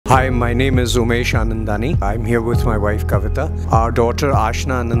Hi, my name is Anandani. I'm here with my wife Kavita. Our daughter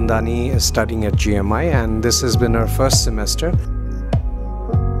Aashna Anandani is studying at GMI and this has been her first semester.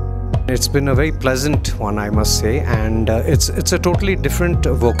 It's been a very pleasant one, I must say, and it's a totally different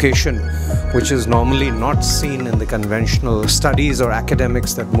vocation which is normally not seen in the conventional studies or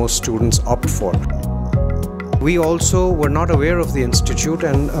academics that most students opt for. We also were not aware of the institute,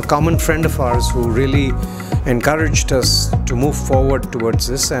 and a common friend of ours who really encouraged us to move forward towards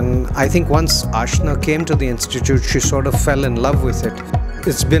this, and I think once Aashna came to the institute, she sort of fell in love with it.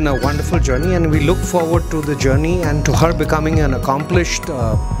 It's been a wonderful journey and we look forward to the journey and to her becoming an accomplished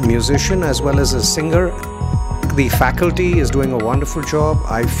musician as well as a singer. The faculty is doing a wonderful job.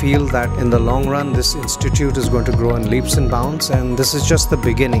 I feel that in the long run this institute is going to grow in leaps and bounds, and this is just the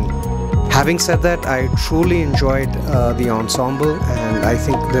beginning. Having said that, I truly enjoyed the ensemble, and I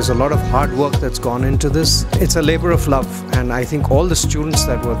think there's a lot of hard work that's gone into this. It's a labor of love, and I think all the students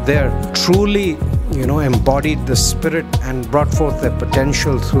that were there truly embodied the spirit and brought forth their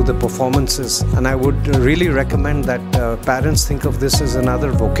potential through the performances. And I would really recommend that parents think of this as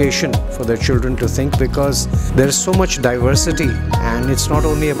another vocation for their children to think, because there is so much diversity, and it's not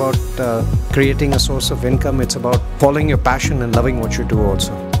only about creating a source of income, it's about following your passion and loving what you do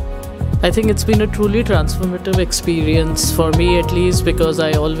also. I think it's been a truly transformative experience for me, at least, because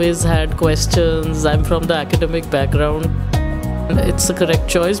I always had questions. I'm from the academic background. It's the correct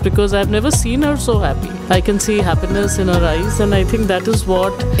choice because I've never seen her so happy. I can see happiness in her eyes, and I think that is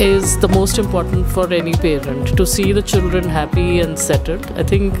what is the most important for any parent, to see the children happy and settled. I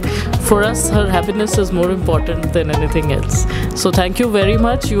think for us, her happiness is more important than anything else. So thank you very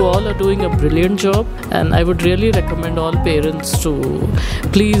much. You all are doing a brilliant job, and I would really recommend all parents to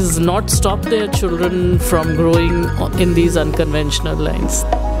please not stop their children from growing in these unconventional lines.